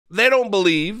They don't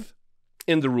believe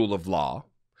in the rule of law.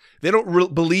 They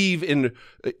don't believe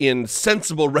in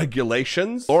sensible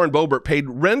regulations. Lauren Boebert paid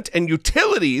rent and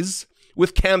utilities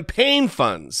with campaign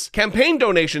funds. Campaign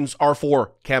donations are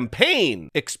for campaign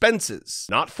expenses,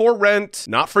 not for rent,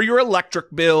 not for your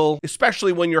electric bill,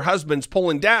 especially when your husband's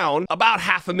pulling down about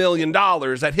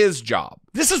 $500,000 at his job.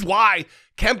 This is why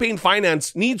campaign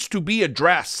finance needs to be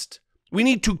addressed. We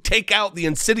need to take out the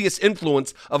insidious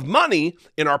influence of money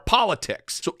in our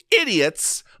politics, so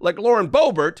idiots like Lauren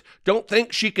Boebert don't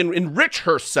think she can enrich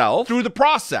herself through the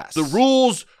process. The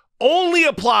rules only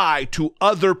apply to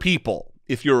other people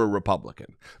if you're a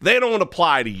Republican. They don't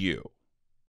apply to you.